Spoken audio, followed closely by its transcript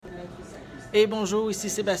Et bonjour, ici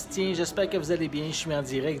Sébastien, j'espère que vous allez bien. Je suis en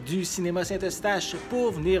direct du cinéma Saint-Eustache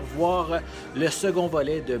pour venir voir le second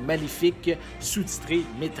volet de Maléfique, sous-titré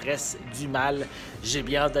Maîtresse du Mal. J'ai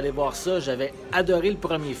bien hâte d'aller voir ça, j'avais adoré le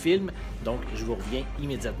premier film, donc je vous reviens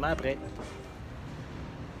immédiatement après.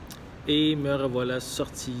 Et me revoilà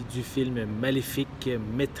sorti du film Maléfique,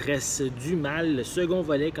 Maîtresse du Mal, le second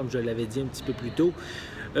volet, comme je l'avais dit un petit peu plus tôt.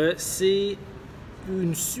 C'est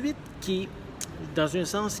une suite qui est, dans un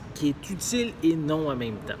sens, qui est utile et non en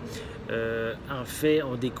même temps. En fait,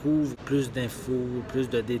 on découvre plus d'infos, plus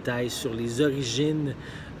de détails sur les origines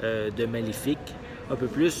de Maléfique. Un peu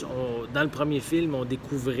plus, dans le premier film, on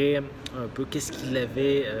découvrait un peu qu'est-ce qui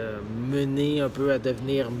l'avait mené un peu à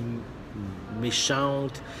devenir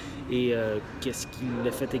méchante et qu'est-ce qui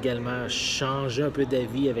l'a fait également changer un peu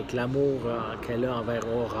d'avis avec l'amour qu'elle a envers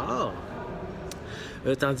Aurore.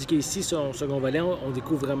 Tandis qu'ici, son second volet, on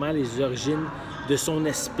découvre vraiment les origines de son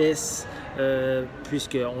espèce,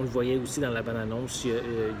 puisqu'on le voyait aussi dans la bande-annonce,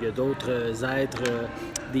 il y a d'autres êtres,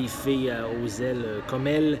 des fées aux ailes comme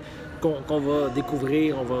elle, qu'on va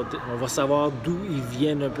découvrir, on va savoir d'où ils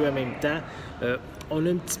viennent un peu en même temps. On a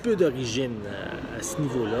un petit peu d'origine à ce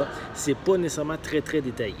niveau-là, c'est pas nécessairement très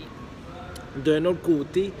détaillé. D'un autre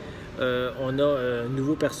côté, on a un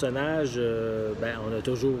nouveau personnage, on a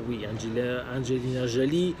toujours, oui, Angelina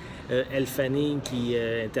Jolie, Elle Fanning qui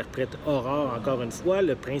interprète Aurore encore une fois,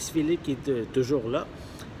 le prince Philippe qui est toujours là.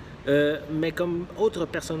 Mais comme autre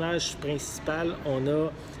personnage principal, on a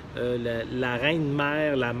la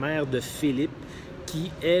reine-mère, la mère de Philippe, qui,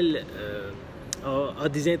 elle, a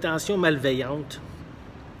des intentions malveillantes.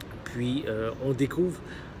 Puis, on découvre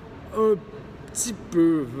un petit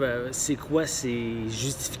peu c'est quoi ses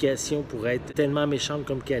justifications pour être tellement méchante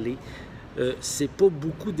comme qu'elle est. C'est pas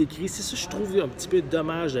beaucoup décrit. C'est ça que je trouve un petit peu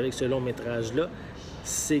dommage avec ce long métrage-là.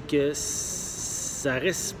 C'est que ça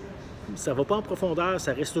va pas en profondeur,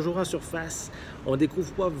 ça reste toujours en surface. On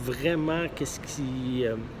découvre pas vraiment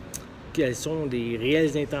quelles sont les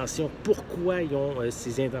réelles intentions, pourquoi ils ont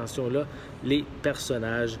ces intentions-là, les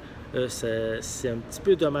personnages. C'est un petit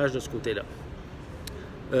peu dommage de ce côté-là.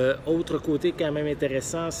 Autre côté quand même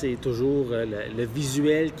intéressant, c'est toujours le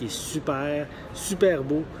visuel qui est super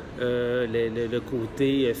beau, le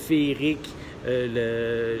côté féerique,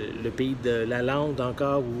 le pays de la lande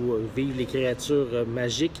encore où vivent les créatures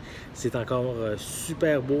magiques, c'est encore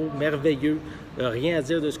super beau, merveilleux, rien à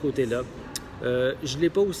dire de ce côté-là. Je ne l'ai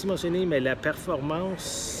pas aussi mentionné, mais la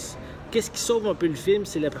performance, qu'est-ce qui sauve un peu le film,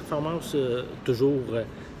 c'est la performance toujours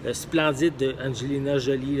splendide d'Angelina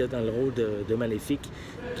Jolie là, dans le rôle de Maléfique,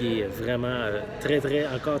 qui est vraiment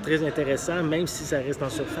encore très intéressant, même si ça reste en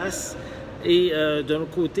surface. Et d'un autre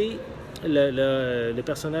côté, le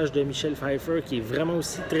personnage de Michelle Pfeiffer, qui est vraiment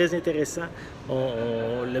aussi très intéressant.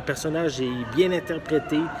 Le personnage est bien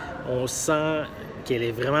interprété, on sent qu'elle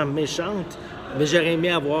est vraiment méchante, mais j'aurais aimé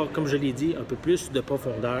avoir, comme je l'ai dit, un peu plus de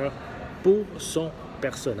profondeur pour son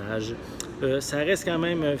personnage. Ça reste quand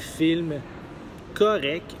même un film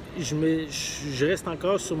correct. Je reste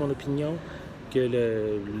encore sur mon opinion que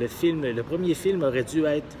le premier film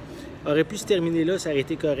aurait pu se terminer là, ça aurait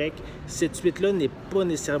été correct. Cette suite-là n'est pas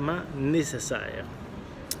nécessairement nécessaire.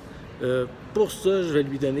 Pour ça, je vais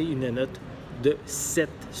lui donner une note de 7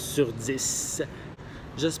 sur 10.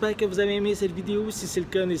 J'espère que vous avez aimé cette vidéo. Si c'est le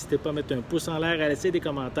cas, n'hésitez pas à mettre un pouce en l'air, à laisser des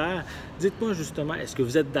commentaires. Dites-moi justement, est-ce que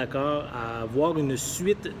vous êtes d'accord à avoir une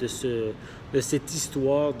suite de cette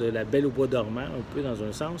histoire de la Belle au bois dormant, un peu dans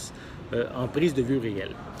un sens, en prise de vue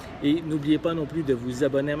réelle. Et n'oubliez pas non plus de vous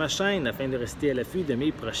abonner à ma chaîne afin de rester à l'affût de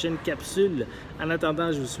mes prochaines capsules. En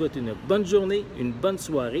attendant, je vous souhaite une bonne journée, une bonne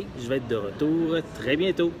soirée. Je vais être de retour très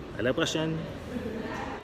bientôt. À la prochaine!